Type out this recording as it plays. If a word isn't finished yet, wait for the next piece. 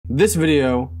This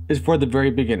video is for the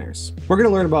very beginners. We're going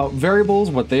to learn about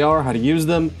variables, what they are, how to use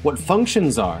them, what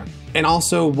functions are, and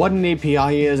also what an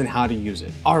API is and how to use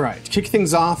it. Alright, to kick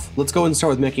things off, let's go and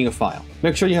start with making a file.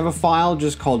 Make sure you have a file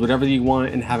just called whatever you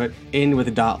want and have it in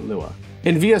with .lua.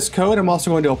 In VS Code, I'm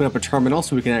also going to open up a terminal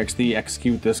so we can actually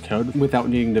execute this code without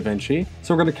needing DaVinci.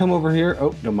 So we're going to come over here.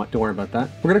 Oh, don't worry about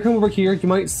that. We're going to come over here. You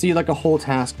might see like a whole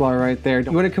taskbar right there.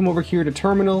 You want to come over here to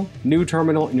terminal, new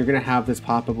terminal, and you're going to have this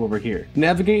pop up over here.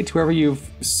 Navigate to wherever you've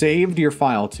saved your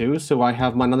file to. So I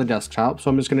have mine on the desktop. So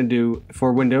I'm just going to do,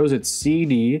 for Windows, it's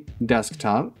CD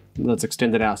desktop. Let's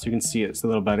extend it out so you can see it a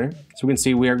little better. So we can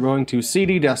see we are going to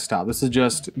CD desktop. This is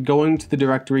just going to the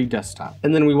directory desktop.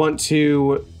 And then we want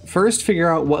to first figure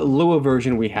out what Lua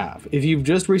version we have. If you've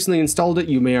just recently installed it,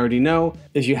 you may already know.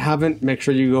 If you haven't, make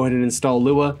sure you go ahead and install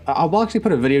Lua. I'll actually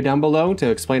put a video down below to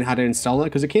explain how to install it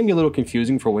because it can be a little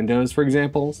confusing for Windows, for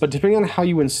example. But depending on how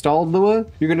you installed Lua,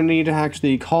 you're going to need to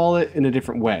actually call it in a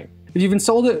different way. If you've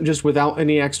installed it just without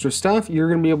any extra stuff, you're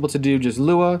going to be able to do just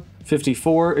Lua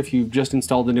 54 if you've just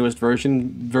installed the newest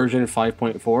version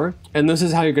 5.4. And this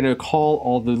is how you're going to call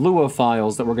all the Lua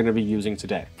files that we're going to be using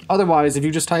today. Otherwise, if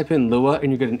you just type in Lua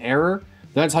and you get an error,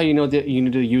 that's how you know that you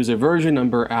need to use a version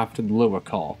number after the Lua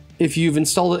call. If you've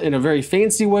installed it in a very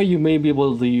fancy way, you may be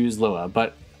able to use Lua,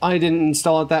 but I didn't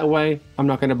install it that way. I'm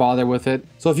not going to bother with it.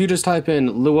 So if you just type in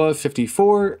Lua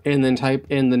 54 and then type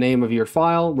in the name of your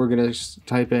file, we're going to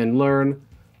type in learn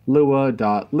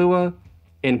lua.lua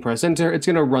and press enter. It's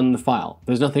going to run the file.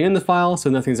 There's nothing in the file, so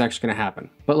nothing's actually going to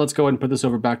happen. But let's go ahead and put this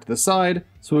over back to the side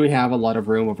so we have a lot of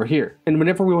room over here. And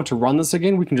whenever we want to run this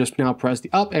again, we can just now press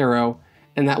the up arrow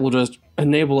and that will just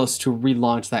enable us to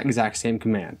relaunch that exact same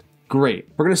command. Great.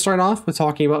 We're going to start off with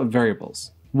talking about variables.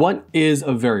 What is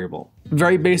a variable?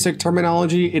 Very basic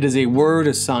terminology, it is a word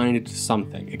assigned to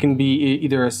something. It can be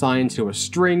either assigned to a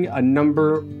string, a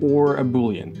number, or a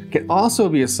boolean. It can also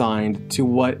be assigned to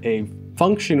what a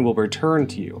function will return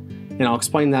to you. And I'll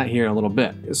explain that here in a little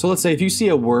bit. So let's say if you see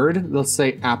a word, let's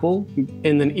say apple,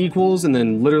 and then equals, and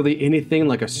then literally anything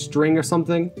like a string or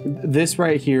something, this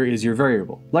right here is your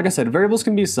variable. Like I said, variables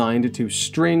can be assigned to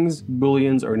strings,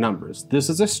 booleans, or numbers. This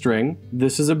is a string,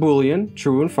 this is a boolean,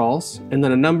 true and false, and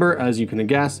then a number, as you can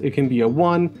guess, it can be a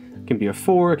 1, it can be a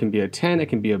 4, it can be a 10, it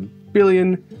can be a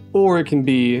billion, or it can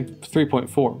be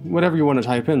 3.4, whatever you want to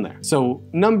type in there. So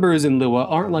numbers in Lua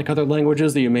aren't like other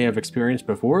languages that you may have experienced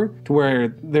before, to where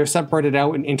they're separated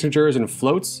out in integers and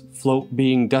floats, float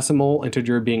being decimal,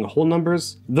 integer being whole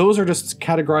numbers. Those are just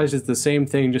categorized as the same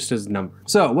thing, just as numbers.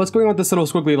 So what's going on with this little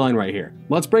squiggly line right here?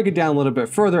 Let's break it down a little bit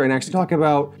further and actually talk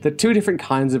about the two different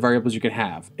kinds of variables you can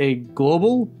have, a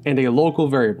global and a local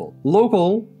variable.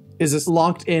 Local is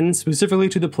locked in specifically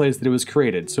to the place that it was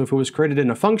created. So if it was created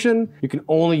in a function, you can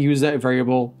only use that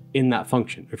variable in that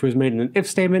function. If it was made in an if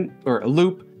statement or a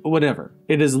loop, whatever,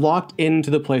 it is locked into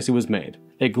the place it was made.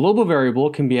 A global variable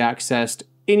can be accessed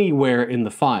anywhere in the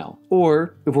file.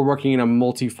 Or if we're working in a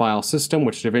multi-file system,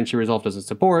 which DaVinci Resolve doesn't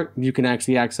support, you can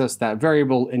actually access that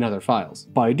variable in other files.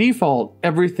 By default,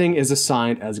 everything is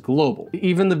assigned as global.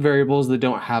 Even the variables that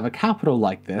don't have a capital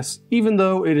like this, even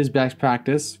though it is best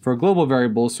practice for global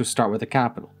variables to start with a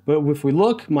capital. But if we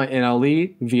look, my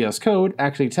NLE VS Code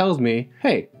actually tells me,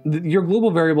 hey, your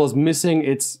global variable is missing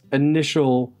its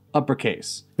initial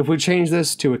uppercase. If we change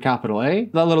this to a capital A,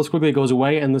 that little squiggly goes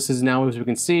away, and this is now, as we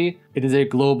can see, it is a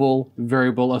global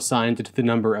variable assigned to the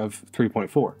number of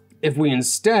 3.4. If we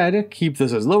instead keep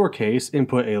this as lowercase and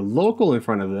put a local in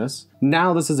front of this,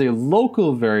 now this is a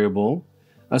local variable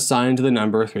assigned to the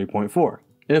number 3.4.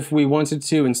 If we wanted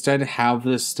to instead have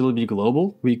this still be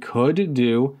global, we could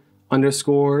do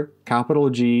underscore capital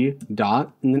G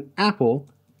dot and then apple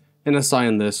and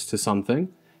assign this to something.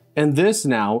 And this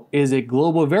now is a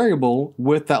global variable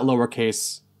with that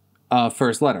lowercase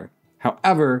first letter.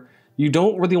 However, you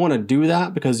don't really want to do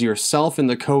that because yourself in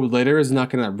the code later is not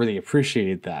going to really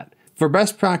appreciate that. For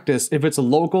best practice, if it's a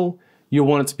local, you'll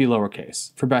want it to be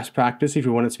lowercase. For best practice, if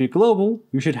you want it to be global,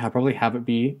 you should probably have it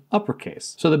be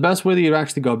uppercase. So the best way that you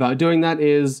actually go about doing that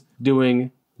is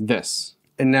doing this.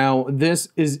 And now this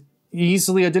is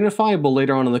easily identifiable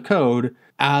later on in the code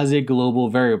as a global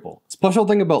variable. Special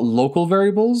thing about local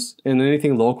variables and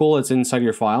anything local that's inside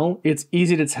your file, it's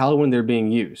easy to tell when they're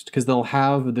being used because they'll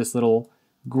have this little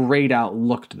grayed out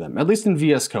look to them, at least in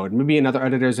VS Code. Maybe in other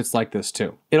editors it's like this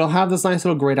too. It'll have this nice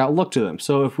little grayed out look to them.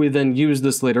 So if we then use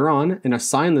this later on and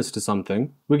assign this to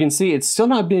something, we can see it's still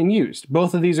not being used.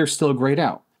 Both of these are still grayed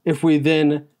out. If we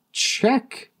then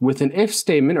check with an if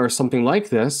statement or something like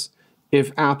this,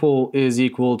 if apple is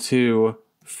equal to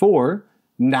 4,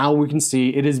 now we can see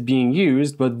it is being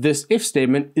used, but this if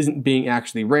statement isn't being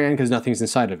actually ran because nothing's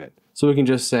inside of it. So we can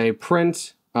just say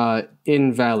print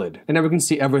invalid. And now we can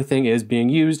see everything is being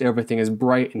used, everything is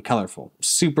bright and colorful.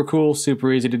 Super cool,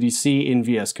 super easy to see in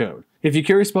VS Code. If you're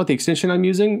curious about the extension I'm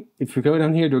using, if we go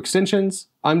down here to extensions,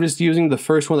 I'm just using the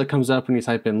first one that comes up when you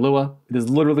type in Lua. It is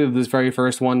literally this very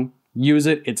first one. Use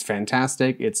it, it's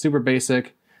fantastic, it's super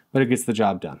basic, but it gets the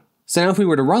job done. So now if we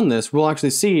were to run this, we'll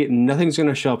actually see nothing's going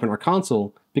to show up in our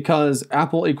console because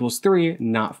Apple equals 3,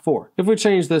 not 4. If we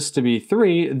change this to be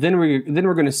 3, then we're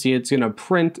going to see it's going to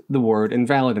print the word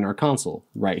invalid in our console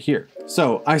right here.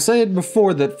 So I said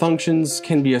before that functions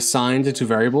can be assigned to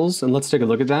variables, and let's take a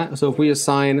look at that. So if we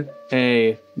assign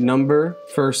a number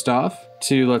first off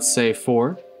to, let's say,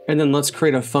 4, and then let's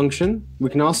create a function. We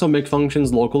can also make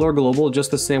functions local or global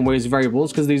just the same way as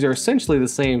variables because these are essentially the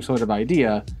same sort of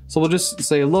idea. So we'll just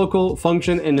say local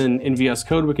function, and then in VS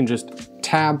Code we can just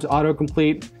tab to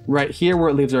autocomplete. Right here where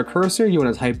it leaves our cursor, you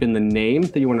want to type in the name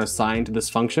that you want to assign to this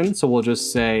function. So we'll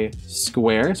just say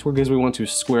square, so because we want to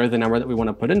square the number that we want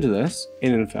to put into this.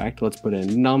 And in fact, let's put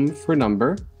in num for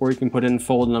number, or you can put in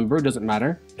full number, it doesn't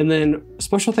matter. And then a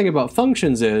special thing about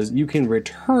functions is you can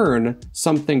return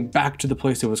something back to the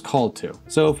place it was called to.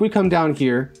 So if we come down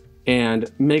here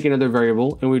and make another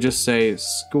variable and we just say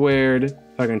squared,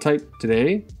 if I can type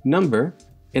today, number,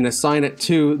 and assign it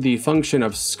to the function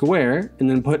of square and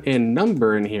then put in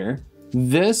number in here,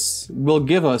 this will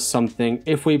give us something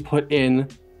if we put in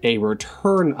a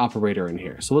return operator in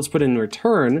here. So let's put in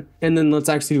return, and then let's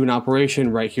actually do an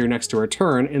operation right here next to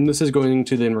return, and this is going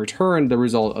to then return the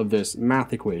result of this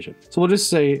math equation. So we'll just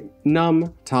say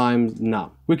num times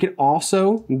num. We can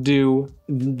also do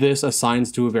this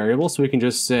assigns to a variable, so we can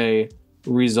just say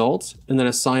result and then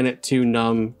assign it to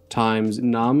num times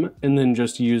num and then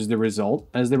just use the result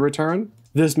as the return.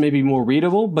 This may be more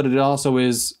readable, but it also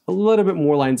is a little bit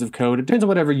more lines of code. It depends on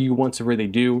whatever you want to really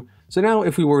do. So now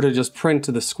if we were to just print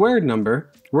the squared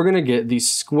number, we're going to get the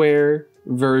square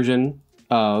version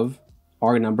of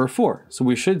our number 4. So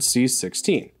we should see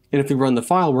 16. And if we run the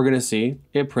file, we're going to see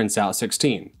it prints out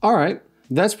 16. All right,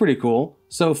 that's pretty cool.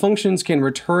 So functions can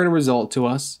return a result to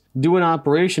us, do an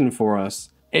operation for us,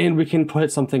 and we can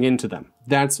put something into them.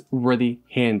 That's really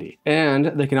handy.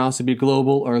 And they can also be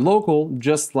global or local,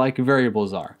 just like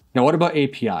variables are. Now, what about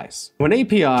APIs? An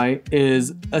API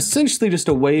is essentially just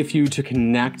a way for you to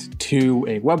connect to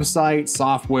a website,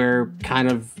 software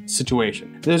kind of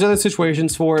situation. There's other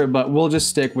situations for it, but we'll just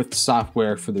stick with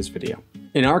software for this video.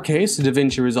 In our case,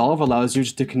 DaVinci Resolve allows you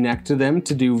to connect to them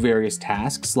to do various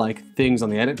tasks like things on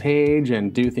the edit page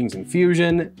and do things in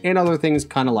Fusion and other things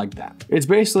kind of like that. It's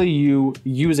basically you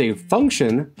use a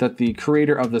function that the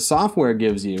creator of the software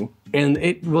gives you and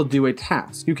it will do a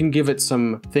task. You can give it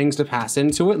some things to pass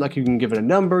into it, like you can give it a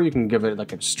number, you can give it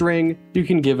like a string, you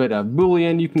can give it a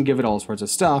Boolean, you can give it all sorts of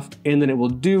stuff, and then it will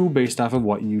do based off of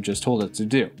what you just told it to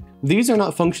do. These are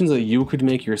not functions that you could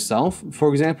make yourself. For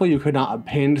example, you could not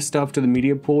append stuff to the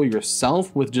media pool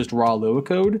yourself with just raw Lua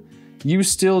code. You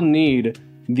still need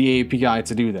the API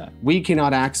to do that. We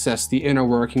cannot access the inner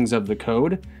workings of the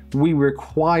code. We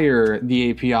require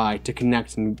the API to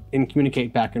connect and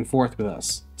communicate back and forth with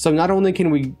us. So not only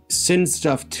can we send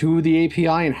stuff to the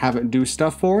API and have it do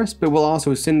stuff for us, but we'll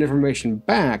also send information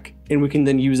back and we can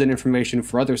then use that information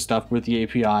for other stuff with the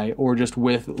API or just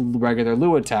with regular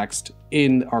Lua text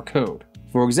in our code.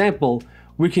 For example,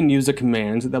 we can use a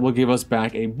command that will give us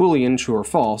back a Boolean true or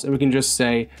false, and we can just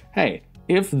say, hey,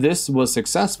 if this was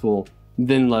successful,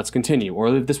 then let's continue.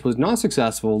 Or if this was not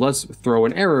successful, let's throw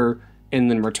an error and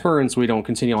then return so we don't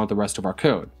continue on with the rest of our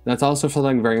code. That's also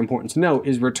something very important to note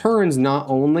is returns not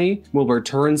only will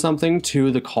return something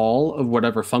to the call of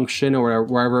whatever function or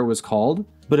wherever it was called,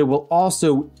 but it will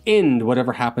also end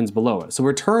whatever happens below it. So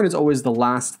return is always the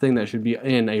last thing that should be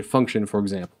in a function, for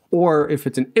example. Or if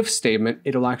it's an if statement,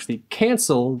 it'll actually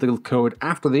cancel the code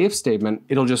after the if statement.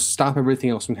 It'll just stop everything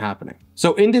else from happening.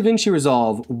 So in DaVinci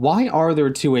Resolve, why are there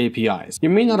 2 APIs? You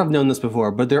may not have known this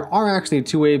before, but there are actually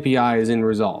 2 APIs in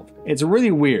Resolve. It's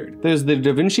really weird. There's the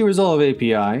DaVinci Resolve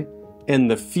API and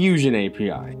the Fusion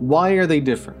API. Why are they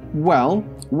different? Well,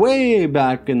 way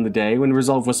back in the day when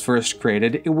Resolve was first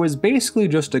created, it was basically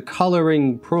just a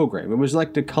coloring program. It was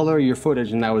like to color your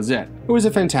footage and that was it. It was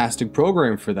a fantastic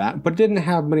program for that, but it didn't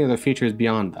have many other features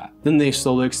beyond that. Then they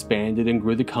slowly expanded and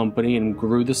grew the company and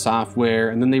grew the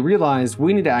software, and then they realized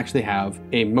we need to actually have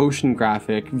a motion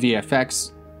graphic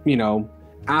VFX,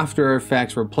 After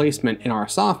Effects replacement in our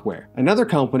software. Another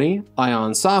company,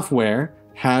 Ion Software,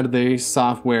 had the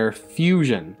software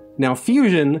Fusion. Now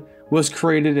Fusion was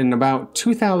created in about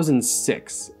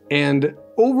 2006, and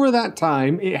over that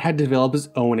time it had developed its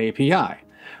own API,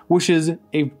 which is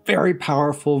a very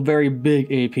powerful, very big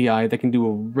API that can do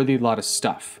a really lot of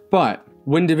stuff. But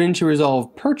when DaVinci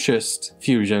Resolve purchased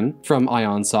Fusion from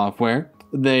Ion Software,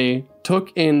 they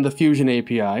took in the Fusion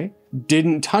API,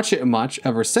 didn't touch it much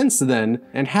ever since then,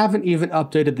 and haven't even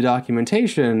updated the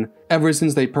documentation ever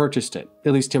since they purchased it,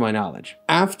 at least to my knowledge.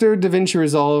 After DaVinci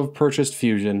Resolve purchased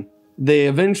Fusion, they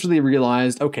eventually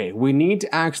realized, okay, we need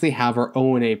to actually have our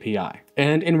own API.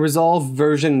 And in Resolve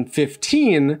version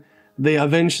 15, they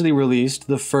eventually released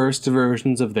the first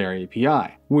versions of their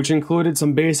API, which included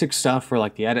some basic stuff for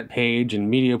like the edit page and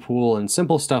media pool and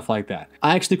simple stuff like that.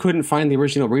 I actually couldn't find the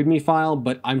original README file,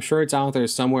 but I'm sure it's out there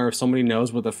somewhere if somebody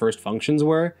knows what the first functions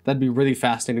were. That'd be really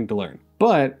fascinating to learn.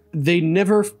 But they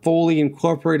never fully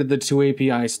incorporated the two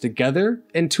APIs together,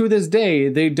 and to this day,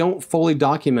 they don't fully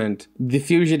document the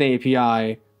Fusion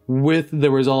API with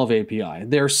the Resolve API.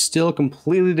 They're still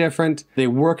completely different, they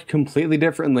work completely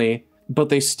differently, but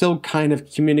they still kind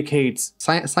of communicate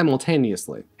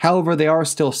simultaneously. However, they are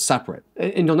still separate.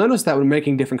 And you'll notice that when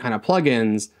making different kind of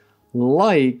plugins,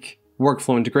 like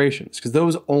workflow integrations, because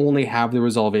those only have the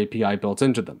Resolve API built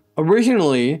into them.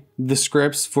 Originally, the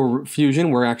scripts for Fusion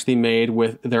were actually made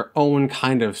with their own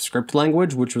kind of script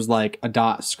language, which was like a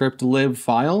 .scriptlib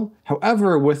file.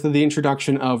 However, with the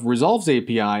introduction of Resolve's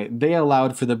API, they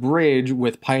allowed for the bridge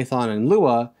with Python and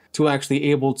Lua to actually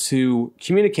able to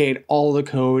communicate all the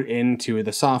code into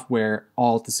the software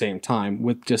all at the same time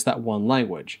with just that one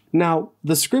language. Now,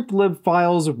 the scriptlib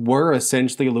files were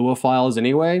essentially Lua files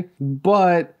anyway,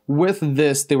 but with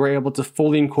this, they were able to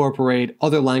fully incorporate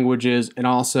other languages and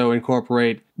also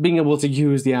incorporate being able to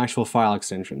use the actual file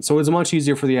extension. So it's much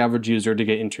easier for the average user to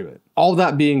get into it. All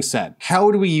that being said, how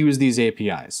do we use these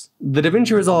APIs? The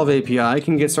DaVinci Resolve API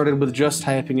can get started with just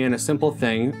typing in a simple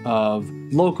thing of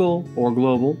local or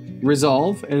global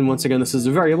resolve. And once again, this is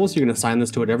a variable, so you can assign this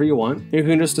to whatever you want. You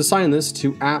can just assign this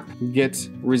to app get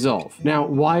resolve. Now,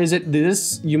 why is it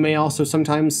this? You may also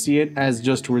sometimes see it as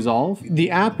just resolve. The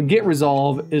app get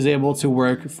resolve is able to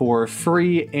work for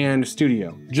free and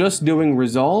studio. Just doing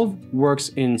resolve works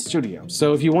in studio.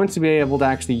 So if you want to be able to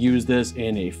actually use this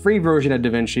in a free version of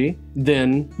DaVinci,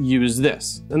 then use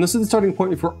this. And this is the starting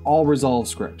point for all resolve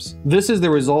scripts. This is the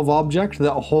resolve object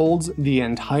that holds the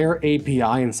entire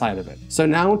API inside of it. So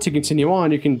now to continue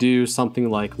on, you can do something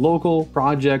like local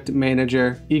project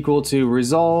manager equal to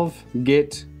resolve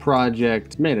get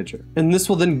project manager. And this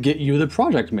will then get you the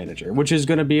project manager, which is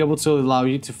going to be able to allow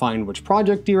you to find which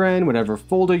project you're in, whatever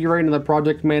folder you're in the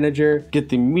project manager, get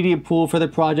the media pool for the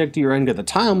project you're in, get the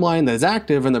timeline that is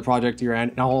active in the project you're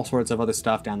in, and all sorts of other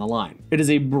stuff down the line. It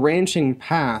is a branching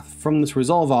path from this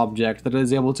resolve object that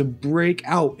is able to break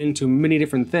out into many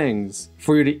different things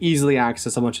for you to easily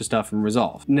access a bunch of stuff from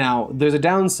Resolve. Now, there's a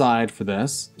downside for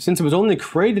this. Since it was only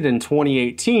created in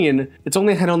 2018, it's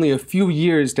only had a few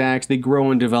years to actually grow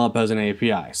and develop as an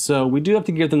API. So we do have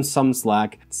to give them some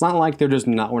slack. It's not like they're just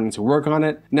not wanting to work on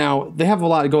it. Now, they have a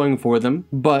lot going for them,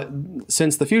 but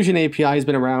since the Fusion API has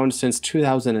been around since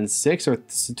 2006 or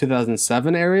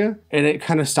 2007 area, and it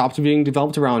kind of stopped being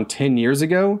developed around 10 years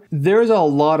ago, there's a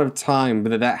lot of time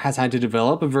that has had to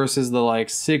develop versus the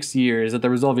 6 years that the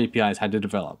Resolve APIs had to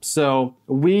develop. So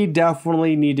we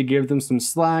definitely need to give them some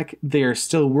slack. They are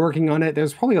still working on it.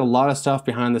 There's probably a lot of stuff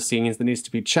behind the scenes that needs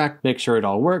to be checked, make sure it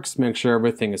all works, make sure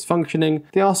everything is functioning.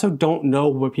 They also don't know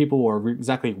what people are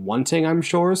exactly wanting, I'm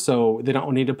sure, so they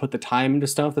don't need to put the time into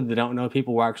stuff that they don't know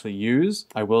people will actually use.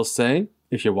 I will say,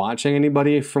 if you're watching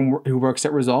anybody who works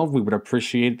at Resolve, we would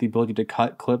appreciate the ability to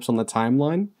cut clips on the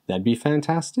timeline. That'd be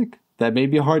fantastic. That may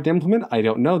be hard to implement. I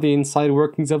don't know the inside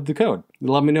workings of the code.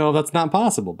 Let me know if that's not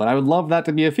possible, but I would love that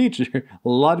to be a feature. A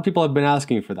lot of people have been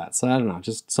asking for that, so I don't know,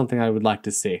 just something I would like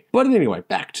to see. But anyway,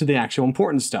 back to the actual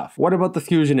important stuff. What about the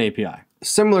Fusion API?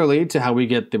 Similarly to how we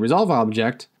get the Resolve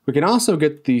object, we can also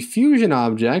get the Fusion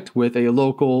object with a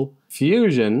local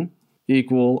fusion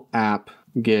equal app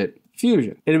get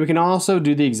fusion. And we can also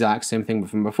do the exact same thing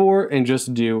from before and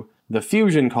just do the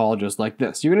fusion call just like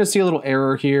this. You're going to see a little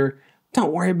error here.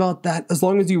 Don't worry about that. As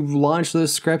long as you launch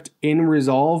this script in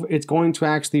Resolve, it's going to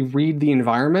actually read the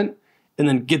environment and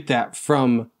then get that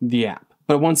from the app.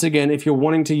 But once again, if you're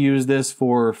wanting to use this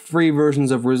for free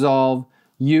versions of Resolve,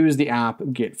 use the app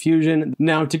get fusion.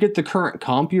 Now to get the current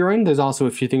comp you're in, there's also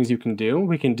a few things you can do.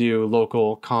 We can do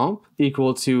local comp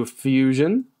equal to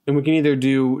fusion, and we can either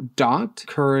do dot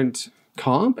current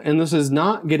comp, and this is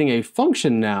not getting a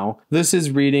function now. This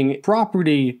is reading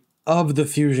property of the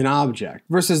Fusion object,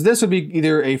 versus this would be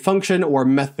either a function or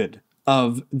method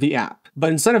of the app.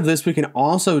 But instead of this, we can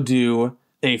also do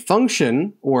a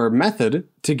function or method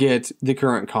to get the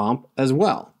current comp as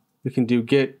well. We can do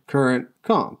get current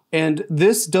comp. And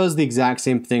this does the exact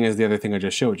same thing as the other thing I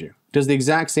just showed you. It does the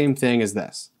exact same thing as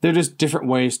this. They're just different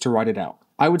ways to write it out.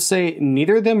 I would say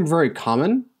neither of them are very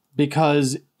common,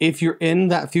 because if you're in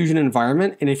that Fusion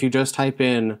environment and if you just type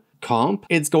in comp,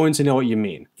 it's going to know what you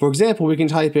mean. For example, we can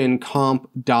type in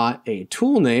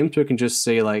comp.aToolName, so we can just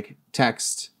say like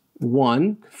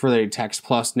text1 for the text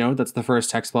plus node. That's the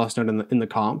first text plus node in the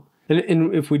comp.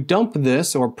 And if we dump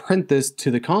this or print this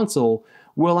to the console,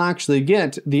 we'll actually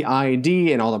get the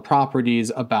ID and all the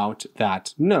properties about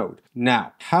that node.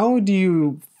 Now, how do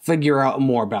you figure out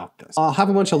more about this? I'll have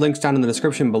a bunch of links down in the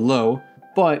description below,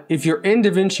 but if you're in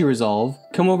DaVinci Resolve,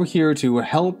 come over here to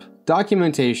Help,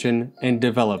 Documentation, and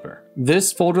Developer.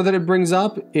 This folder that it brings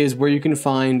up is where you can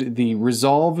find the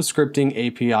Resolve scripting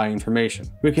API information.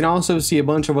 We can also see a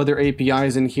bunch of other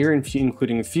APIs in here,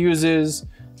 including fuses,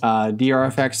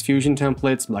 DRFX Fusion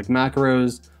templates like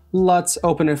macros, LUTs,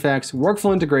 OpenFX,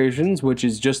 workflow integrations, which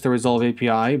is just the Resolve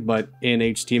API, but in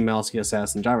HTML,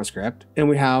 CSS, and JavaScript. And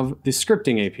we have the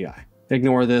scripting API.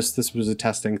 Ignore this was a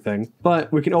testing thing. But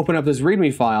we can open up this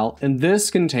README file, and this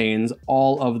contains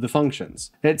all of the functions.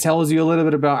 It tells you a little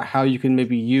bit about how you can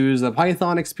maybe use the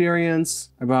Python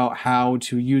experience, about how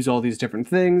to use all these different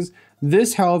things.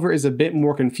 This, however, is a bit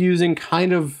more confusing,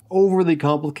 kind of overly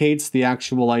complicates the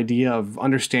actual idea of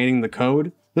understanding the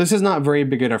code. This is not very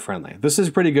beginner friendly. This is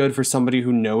pretty good for somebody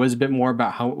who knows a bit more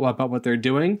about what they're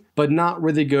doing, but not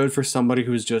really good for somebody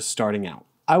who's just starting out.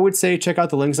 I would say check out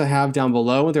the links I have down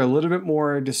below. They're a little bit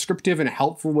more descriptive and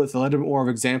helpful with a little bit more of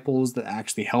examples that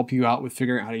actually help you out with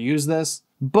figuring out how to use this.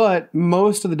 But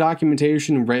most of the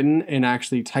documentation written and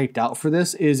actually typed out for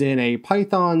this is in a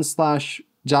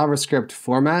Python/JavaScript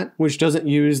format, which doesn't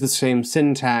use the same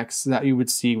syntax that you would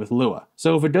see with Lua.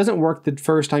 So if it doesn't work the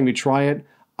first time you try it,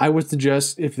 I would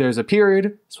suggest if there's a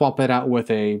period, swap it out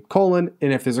with a colon,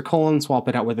 and if there's a colon, swap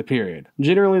it out with a period.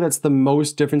 Generally, that's the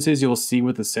most differences you'll see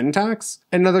with the syntax.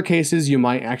 In other cases, you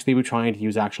might actually be trying to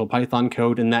use actual Python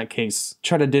code. In that case,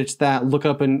 try to ditch that, look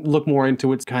up and look more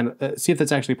into it, kind of see if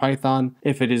that's actually Python.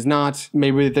 If it is not,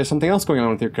 maybe there's something else going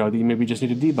on with your code that you maybe just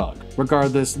need to debug.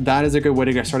 Regardless, that is a good way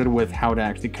to get started with how to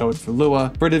actually code for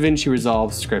Lua for DaVinci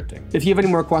Resolve scripting. If you have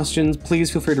any more questions,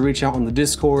 please feel free to reach out on the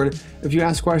Discord. If you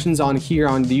ask questions on here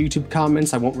on the YouTube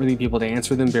comments, I won't really be able to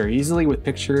answer them very easily with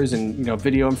pictures and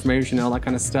video information and all that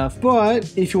kind of stuff. But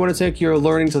if you want to take your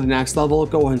learning to the next level,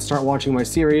 go ahead and start watching my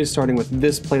series, starting with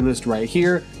this playlist right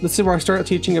here. This is where I start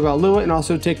teaching about Lua and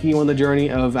also taking you on the journey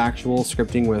of actual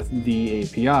scripting with the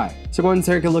API. So go ahead and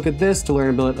take a look at this to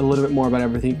learn a little bit more about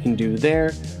everything you can do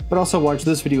there, but also watch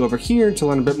this video over here to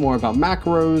learn a bit more about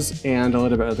macros and a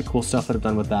little bit of the cool stuff that I've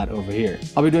done with that over here.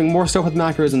 I'll be doing more stuff with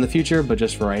macros in the future, but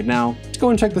just for right now, go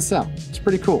and check this out. It's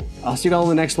pretty cool. I'll see you all in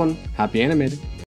the next one. Happy animating.